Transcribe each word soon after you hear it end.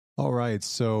All right,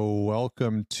 so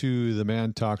welcome to the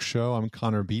Man Talk Show. I'm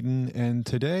Connor Beaton, and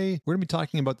today we're going to be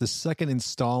talking about the second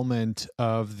installment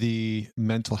of the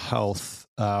mental health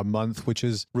month, which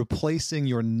is replacing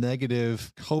your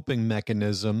negative coping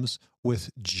mechanisms with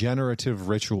generative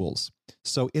rituals.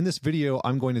 So in this video,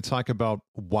 I'm going to talk about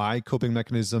why coping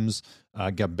mechanisms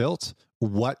get built,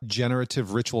 what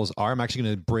generative rituals are. I'm actually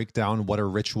going to break down what a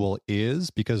ritual is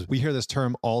because we hear this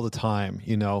term all the time,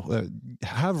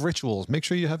 have rituals, make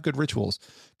sure you have good rituals.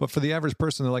 But for the average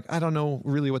person, they're like, I don't know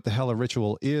really what the hell a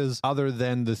ritual is other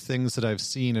than the things that I've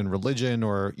seen in religion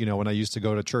or, when I used to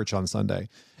go to church on Sunday.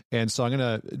 And so I'm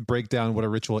going to break down what a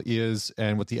ritual is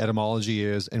and what the etymology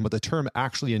is and what the term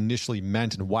actually initially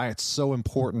meant and why it's so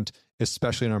important,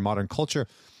 especially in our modern culture.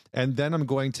 And then I'm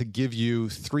going to give you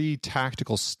 3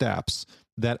 tactical steps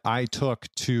that I took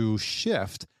to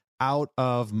shift out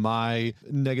of my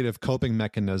negative coping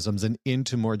mechanisms and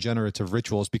into more generative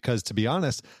rituals. Because to be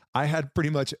honest, I had pretty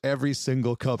much every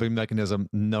single coping mechanism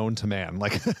known to man.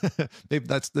 Like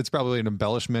that's probably an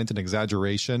embellishment, an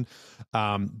exaggeration.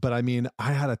 But I mean,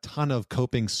 I had a ton of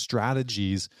coping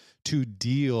strategies to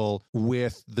deal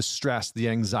with the stress, the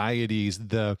anxieties,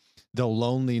 the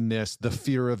loneliness, the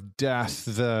fear of death,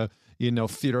 the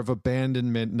fear of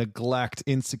abandonment, neglect,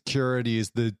 insecurities,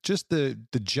 the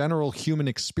general human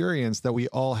experience that we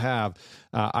all have.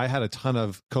 I had a ton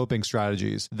of coping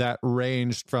strategies that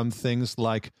ranged from things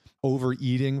like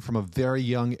overeating from a very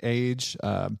young age,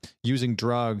 using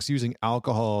drugs, using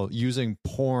alcohol, using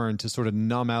porn to sort of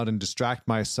numb out and distract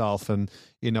myself, and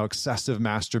excessive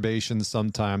masturbation.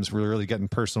 Sometimes we're really getting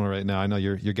personal right now. I know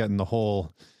you're getting the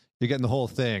whole. You're getting the whole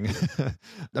thing.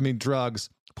 I mean, drugs,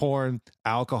 porn,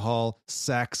 alcohol,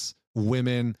 sex,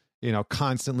 women,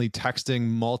 constantly texting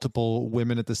multiple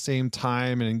women at the same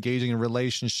time and engaging in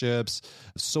relationships,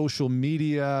 social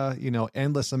media,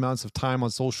 endless amounts of time on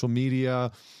social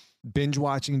media, binge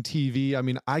watching TV. I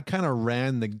mean, I kind of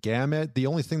ran the gamut. The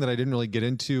only thing that I didn't really get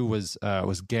into was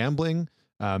gambling.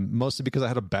 Mostly because I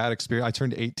had a bad experience. I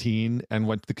turned 18 and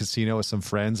went to the casino with some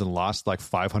friends and lost like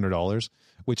 $500,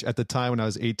 which at the time when I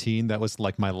was 18, that was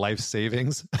like my life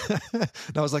savings.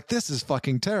 And I was like, this is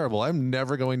fucking terrible. I'm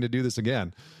never going to do this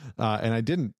again. And I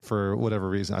didn't for whatever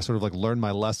reason. I sort of like learned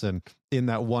my lesson in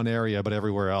that one area, but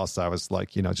everywhere else I was like,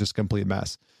 just complete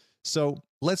mess. So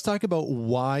let's talk about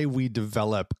why we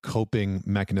develop coping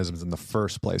mechanisms in the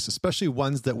first place, especially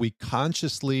ones that we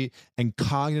consciously and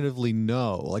cognitively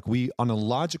know. Like on a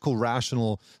logical,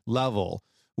 rational level,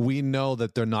 we know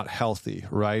that they're not healthy,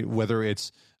 right? Whether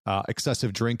it's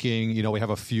excessive drinking, we have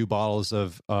a few bottles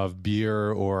of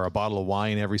beer or a bottle of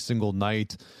wine every single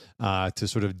night to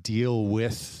sort of deal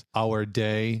with our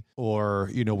day, or,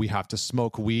 we have to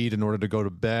smoke weed in order to go to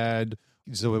bed,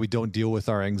 so we don't deal with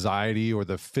our anxiety or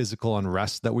the physical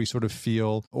unrest that we sort of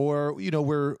feel. Or,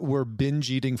 we're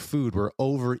binge eating food, we're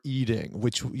overeating,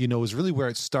 which, is really where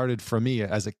it started for me.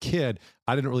 As a kid,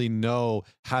 I didn't really know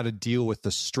how to deal with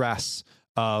the stress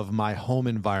of my home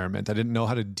environment. I didn't know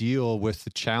how to deal with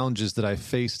the challenges that I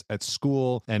faced at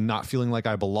school and not feeling like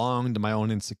I belonged, my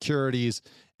own insecurities.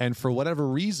 And for whatever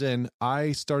reason,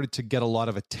 I started to get a lot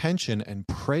of attention and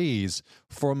praise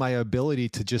for my ability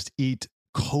to just eat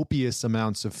copious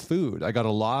amounts of food. I got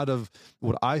a lot of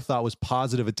what I thought was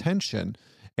positive attention.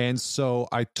 And so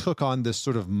I took on this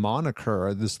sort of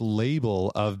moniker, this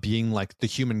label of being like the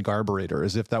human carburetor,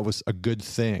 as if that was a good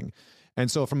thing. And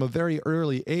so from a very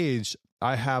early age,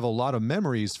 I have a lot of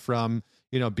memories from,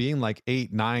 being like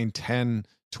 8, 9, 10,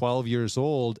 12 years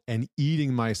old and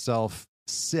eating myself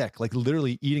sick, like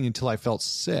literally eating until I felt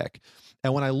sick.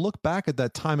 And when I look back at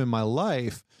that time in my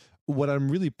life, what I'm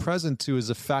really present to is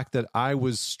the fact that I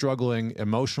was struggling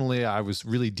emotionally. I was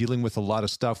really dealing with a lot of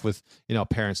stuff with,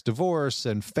 parents' divorce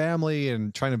and family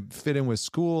and trying to fit in with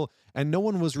school. And no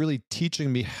one was really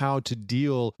teaching me how to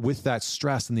deal with that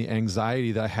stress and the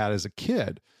anxiety that I had as a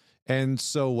kid. And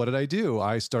so what did I do?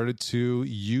 I started to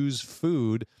use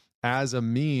food as a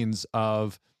means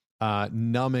of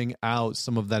numbing out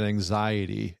some of that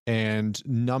anxiety and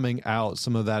numbing out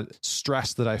some of that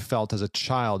stress that I felt as a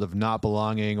child of not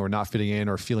belonging or not fitting in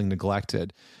or feeling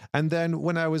neglected. And then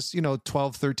when I was,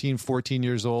 12, 13, 14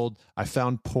 years old, I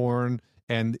found porn.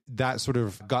 And that sort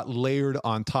of got layered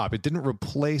on top. It didn't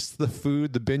replace the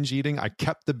food, the binge eating. I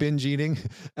kept the binge eating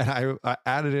and I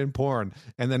added in porn.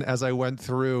 And then as I went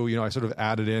through, I sort of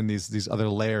added in these other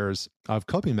layers of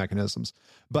coping mechanisms.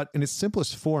 But in its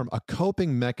simplest form, a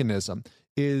coping mechanism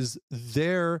is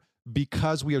there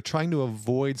because we are trying to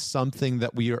avoid something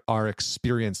that we are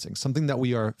experiencing, something that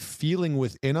we are feeling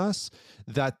within us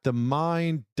that the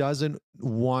mind doesn't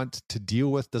want to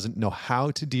deal with, doesn't know how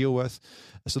to deal with.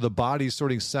 So the body's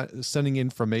sort of sending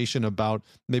information about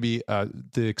maybe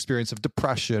the experience of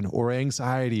depression or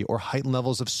anxiety or heightened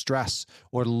levels of stress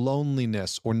or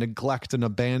loneliness or neglect and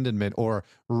abandonment or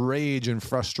rage and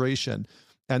frustration.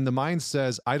 And the mind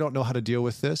says, I don't know how to deal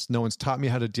with this. No one's taught me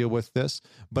how to deal with this,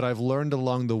 but I've learned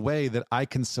along the way that I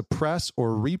can suppress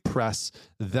or repress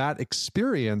that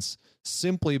experience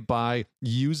simply by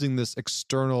using this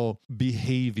external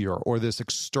behavior or this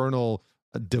external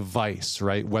device,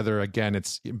 right? Whether, again,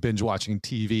 it's binge watching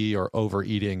TV or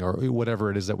overeating or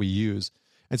whatever it is that we use.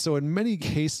 And so in many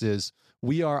cases,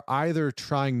 we are either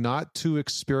trying not to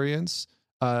experience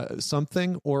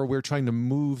something, or we're trying to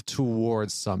move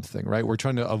towards something, right? We're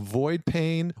trying to avoid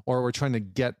pain, or we're trying to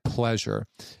get pleasure.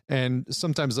 And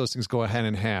sometimes those things go hand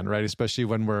in hand, right? Especially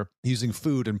when we're using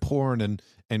food and porn and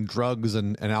drugs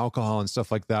and alcohol and stuff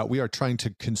like that. We are trying to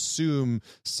consume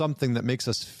something that makes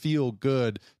us feel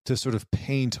good to sort of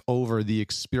paint over the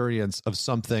experience of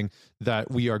something that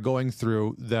we are going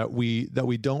through that we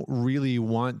don't really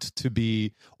want to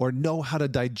be or know how to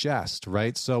digest,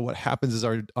 right? So what happens is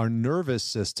our nervous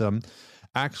system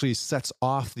actually sets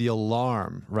off the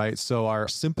alarm, right? So our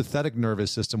sympathetic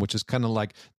nervous system, which is kind of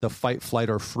like the fight, flight,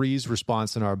 or freeze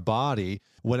response in our body,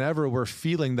 whenever we're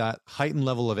feeling that heightened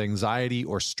level of anxiety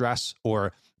or stress,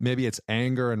 or maybe it's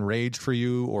anger and rage for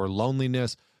you or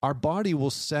loneliness, our body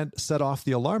will set off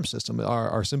the alarm system.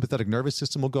 Our sympathetic nervous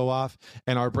system will go off,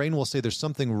 and our brain will say there's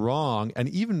something wrong. And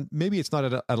even maybe it's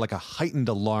not at like a heightened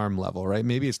alarm level, right?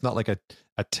 Maybe it's not like a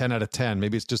 10 out of 10.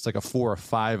 Maybe it's just like a 4 or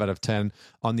 5 out of 10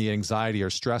 on the anxiety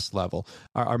or stress level.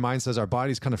 Our mind says our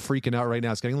body's kind of freaking out right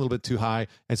now. It's getting a little bit too high.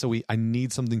 And so I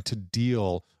need something to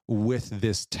deal with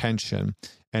this tension.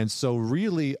 And so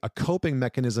really a coping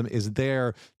mechanism is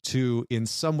there to, in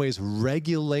some ways,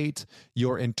 regulate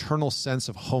your internal sense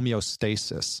of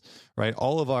homeostasis, right?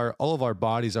 All of our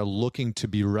bodies are looking to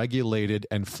be regulated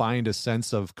and find a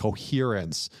sense of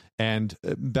coherence. And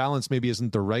balance maybe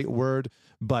isn't the right word,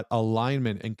 but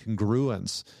alignment and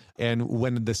congruence. And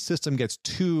when the system gets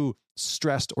too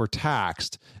stressed or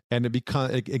taxed and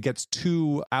it gets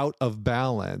too out of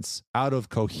balance, out of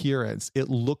coherence, it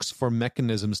looks for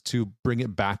mechanisms to bring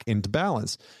it back into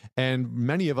balance. And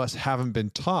many of us haven't been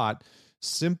taught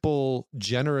simple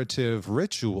generative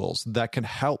rituals that can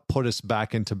help put us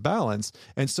back into balance.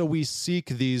 And so we seek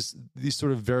these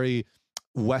sort of very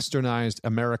westernized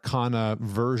Americana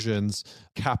versions,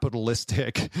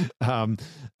 capitalistic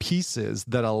pieces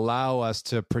that allow us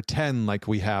to pretend like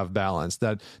we have balance,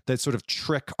 that sort of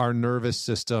trick our nervous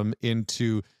system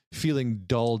into feeling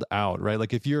dulled out, right?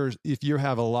 Like if you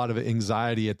have a lot of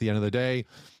anxiety at the end of the day,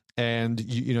 and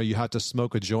you have to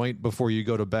smoke a joint before you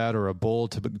go to bed, or a bowl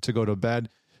to go to bed,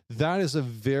 that is a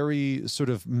very sort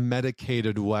of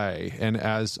medicated way. And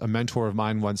as a mentor of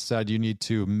mine once said, you need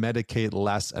to medicate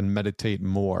less and meditate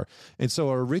more. And so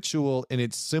a ritual in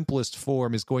its simplest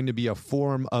form is going to be a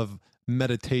form of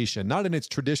meditation, not in its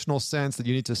traditional sense that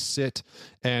you need to sit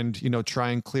and,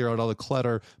 try and clear out all the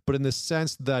clutter, but in the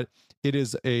sense that it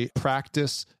is a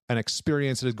practice, an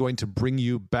experience that is going to bring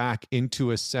you back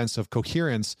into a sense of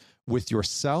coherence with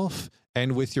yourself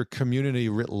and with your community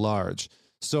writ large.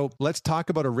 So let's talk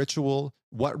about a ritual,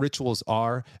 what rituals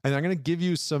are, and I'm going to give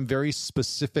you some very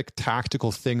specific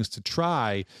tactical things to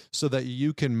try so that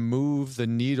you can move the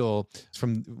needle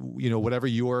from, whatever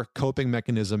your coping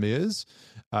mechanism is,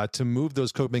 to move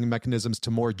those coping mechanisms to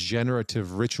more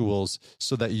generative rituals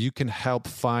so that you can help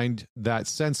find that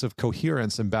sense of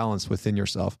coherence and balance within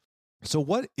yourself. So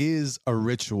what is a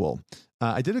ritual?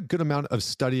 I did a good amount of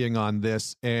studying on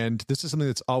this, and this is something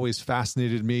that's always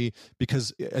fascinated me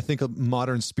because I think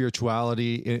modern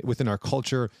spirituality within our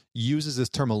culture uses this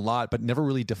term a lot, but never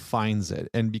really defines it.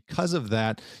 And because of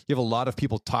that, you have a lot of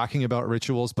people talking about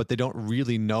rituals, but they don't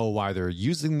really know why they're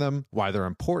using them, why they're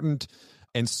important.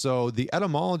 And so the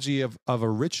etymology of a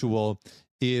ritual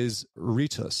is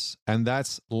ritus, and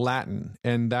that's Latin.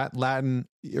 And that Latin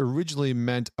originally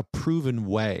meant a proven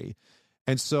way.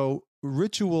 And so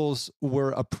rituals were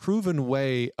a proven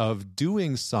way of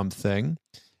doing something.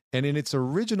 And in its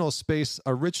original space,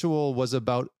 a ritual was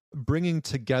about bringing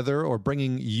together or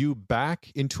bringing you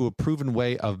back into a proven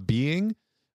way of being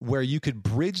where you could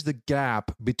bridge the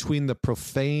gap between the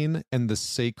profane and the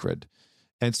sacred.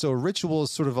 And so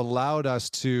rituals sort of allowed us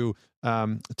to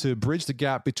to bridge the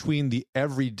gap between the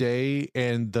everyday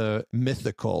and the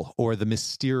mythical or the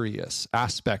mysterious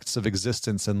aspects of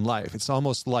existence and life. It's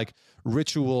almost like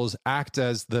rituals act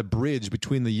as the bridge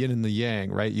between the yin and the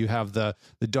yang, right? You have the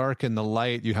dark and the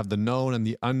light, you have the known and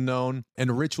the unknown,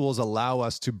 and rituals allow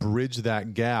us to bridge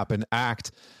that gap and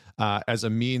act as a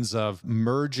means of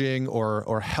merging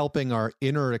or helping our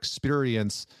inner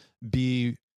experience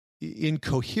be in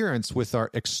coherence with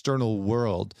our external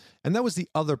world. And that was the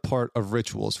other part of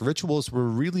rituals. Rituals were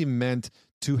really meant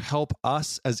to help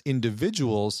us as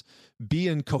individuals be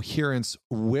in coherence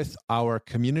with our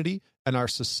community and our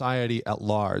society at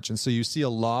large. And so you see a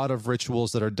lot of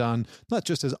rituals that are done not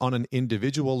just as on an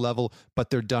individual level, but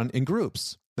they're done in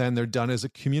groups, and they're done as a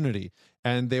community.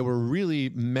 And they were really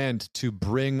meant to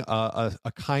bring a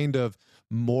kind of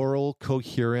moral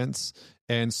coherence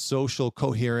and social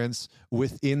coherence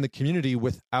within the community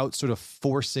without sort of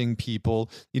forcing people.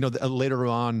 Later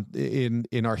on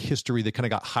in our history, they kind of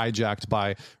got hijacked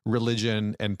by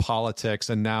religion and politics.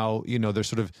 And now, they're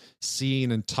sort of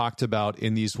seen and talked about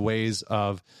in these ways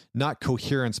of not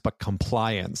coherence, but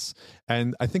compliance.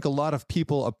 And I think a lot of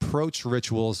people approach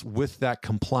rituals with that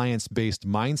compliance-based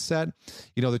mindset.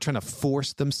 They're trying to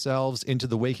force themselves into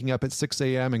the waking up at 6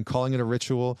 a.m. and calling it a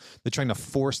ritual. They're trying to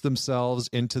force themselves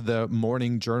into the morning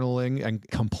journaling and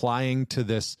complying to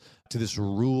this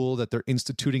rule that they're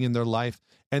instituting in their life.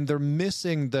 And they're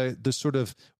missing the sort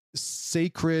of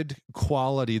sacred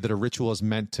quality that a ritual is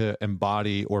meant to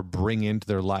embody or bring into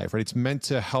their life, right? It's meant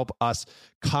to help us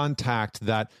contact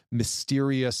that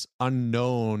mysterious,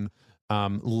 unknown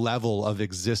level of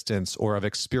existence or of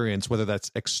experience, whether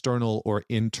that's external or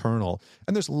internal.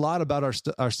 And there's a lot about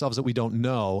ourselves that we don't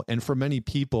know. And for many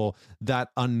people, that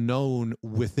unknown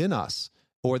within us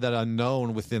or that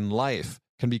unknown within life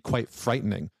can be quite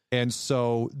frightening. And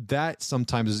so that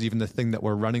sometimes is even the thing that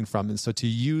we're running from. And so to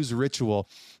use ritual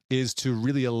is to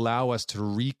really allow us to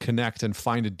reconnect and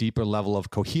find a deeper level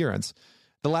of coherence.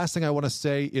 The last thing I want to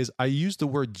say is I use the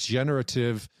word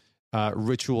generative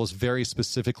rituals very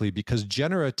specifically because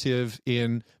generative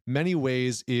in many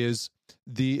ways is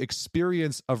the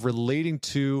experience of relating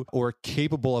to or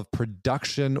capable of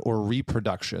production or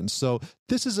reproduction. So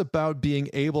this is about being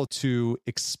able to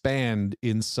expand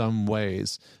in some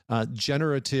ways.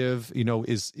 Generative,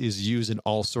 is used in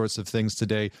all sorts of things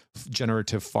today,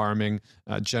 generative farming,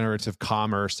 generative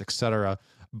commerce, etc.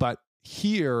 But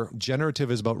here, generative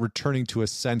is about returning to a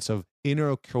sense of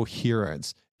inner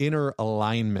coherence, inner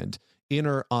alignment,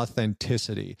 inner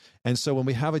authenticity. And so when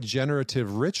we have a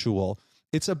generative ritual,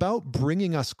 it's about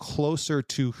bringing us closer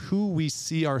to who we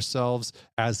see ourselves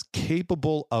as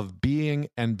capable of being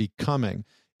and becoming.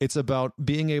 It's about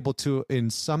being able to, in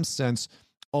some sense,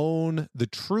 own the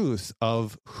truth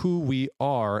of who we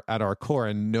are at our core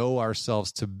and know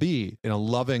ourselves to be in a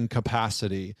loving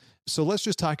capacity. So let's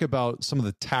just talk about some of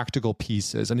the tactical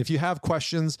pieces. And if you have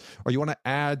questions or you want to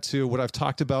add to what I've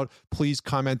talked about, please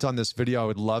comment on this video. I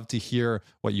would love to hear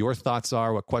what your thoughts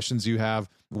are, what questions you have,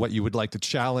 what you would like to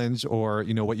challenge, or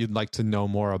what you'd like to know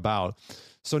more about.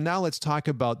 So now let's talk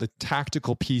about the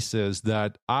tactical pieces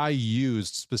that I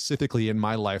used specifically in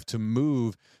my life to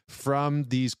move from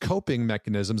these coping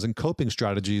mechanisms and coping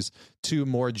strategies to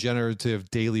more generative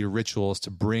daily rituals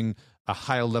to bring a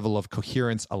higher level of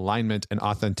coherence, alignment, and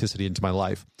authenticity into my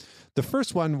life. The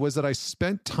first one was that I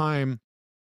spent time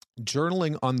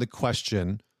journaling on the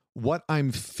question, what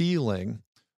I'm feeling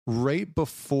right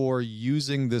before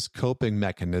using this coping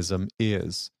mechanism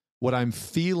is. What I'm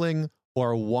feeling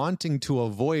or wanting to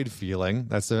avoid feeling,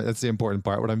 that's the important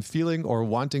part, what I'm feeling or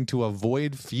wanting to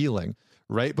avoid feeling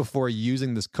right before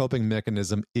using this coping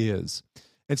mechanism is.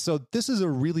 And so this is a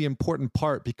really important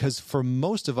part because for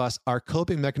most of us, our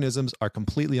coping mechanisms are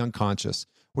completely unconscious.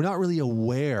 We're not really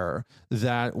aware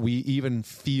that we even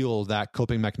feel that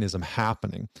coping mechanism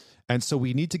happening. And so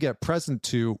we need to get present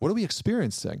to, what are we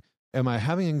experiencing? Am I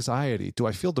having anxiety? Do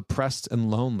I feel depressed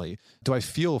and lonely? Do I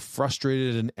feel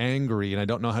frustrated and angry and I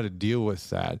don't know how to deal with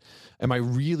that? Am I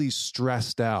really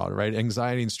stressed out, right?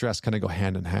 Anxiety and stress kind of go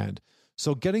hand in hand.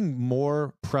 So getting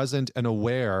more present and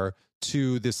aware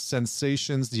to the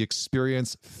sensations, the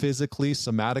experience physically,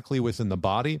 somatically within the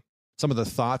body, some of the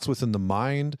thoughts within the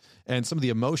mind, and some of the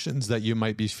emotions that you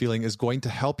might be feeling is going to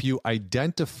help you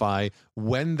identify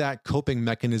when that coping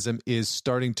mechanism is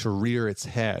starting to rear its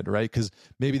head, right? Because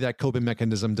maybe that coping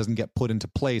mechanism doesn't get put into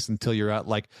place until you're at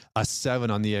like a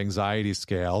 7 on the anxiety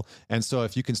scale. And so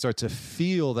if you can start to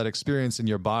feel that experience in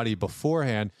your body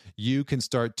beforehand, you can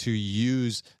start to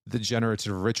use the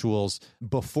generative rituals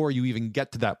before you even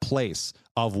get to that place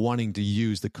of wanting to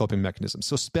use the coping mechanism.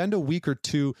 So spend a week or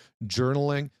two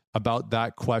journaling, about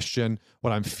that question,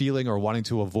 what I'm feeling or wanting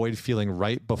to avoid feeling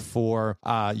right before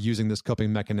using this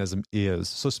coping mechanism is.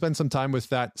 So spend some time with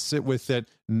that, sit with it,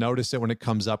 notice it when it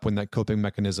comes up when that coping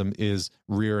mechanism is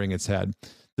rearing its head.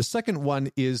 The second one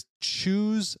is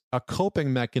choose a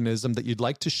coping mechanism that you'd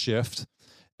like to shift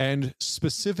and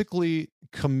specifically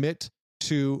commit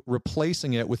to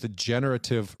replacing it with a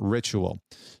generative ritual.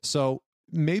 So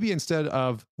maybe instead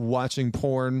of watching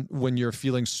porn when you're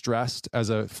feeling stressed as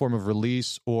a form of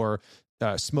release, or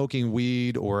smoking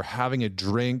weed, or having a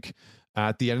drink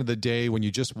at the end of the day when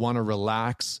you just want to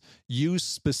relax, you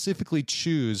specifically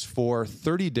choose for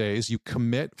 30 days, you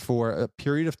commit for a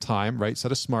period of time, right? Set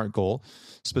a SMART goal,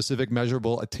 specific,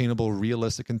 measurable, attainable,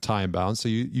 realistic, and time bound. So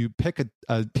you pick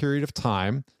a period of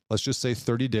time, let's just say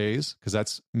 30 days, because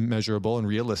that's measurable and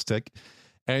realistic.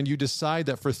 And you decide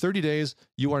that for 30 days,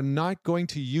 you are not going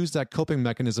to use that coping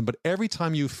mechanism, but every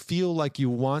time you feel like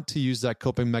you want to use that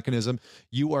coping mechanism,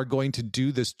 you are going to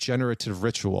do this generative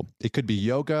ritual. It could be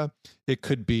yoga, it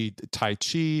could be Tai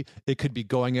Chi, it could be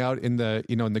going out in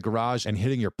the garage and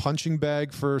hitting your punching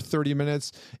bag for 30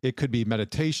 minutes. It could be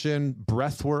meditation,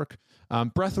 breath work.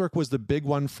 Breath work was the big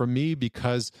one for me,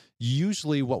 because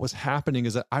usually what was happening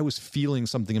is that I was feeling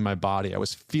something in my body. I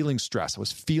was feeling stress. I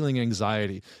was feeling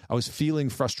anxiety. I was feeling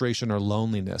frustration or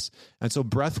loneliness. And so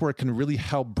breath work can really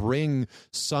help bring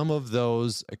some of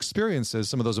those experiences,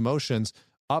 some of those emotions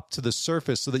up to the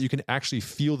surface so that you can actually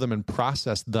feel them and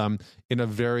process them in a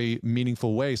very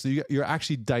meaningful way. So you're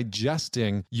actually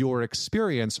digesting your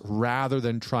experience rather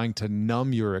than trying to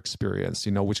numb your experience,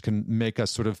 which can make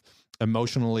us sort of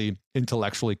emotionally,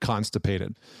 intellectually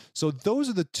constipated. So those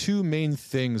are the two main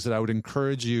things that I would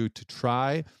encourage you to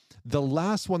try. The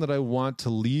last one that I want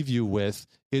to leave you with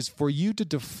is for you to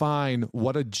define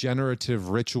what a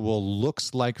generative ritual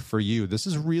looks like for you. This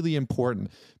is really important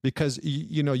because,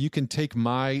 you can take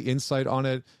my insight on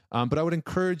it, but I would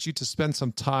encourage you to spend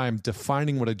some time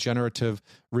defining what a generative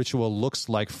ritual looks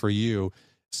like for you,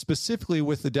 specifically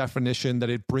with the definition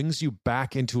that it brings you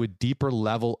back into a deeper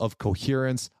level of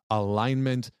coherence,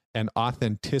 alignment, and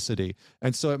authenticity.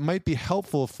 And so it might be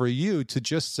helpful for you to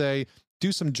just say,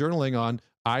 do some journaling on,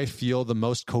 I feel the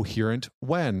most coherent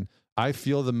when. I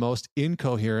feel the most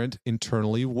incoherent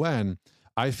internally when.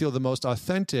 I feel the most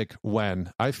authentic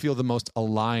when. I feel the most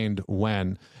aligned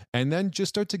when. And then just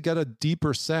start to get a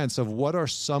deeper sense of what are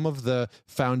some of the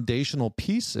foundational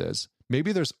pieces.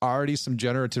 Maybe there's already some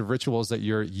generative rituals that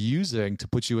you're using to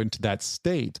put you into that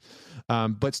state,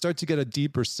 but start to get a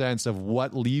deeper sense of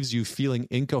what leaves you feeling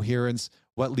incoherence,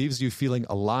 what leaves you feeling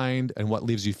aligned, and what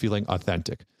leaves you feeling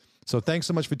authentic. So thanks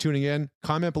so much for tuning in.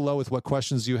 Comment below with what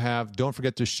questions you have. Don't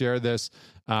forget to share this,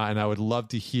 and I would love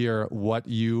to hear what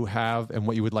you have and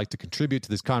what you would like to contribute to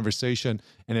this conversation,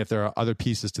 and if there are other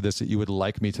pieces to this that you would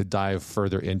like me to dive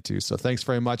further into. So thanks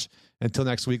very much. Until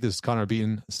next week, this is Connor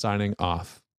Beaton signing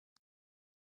off.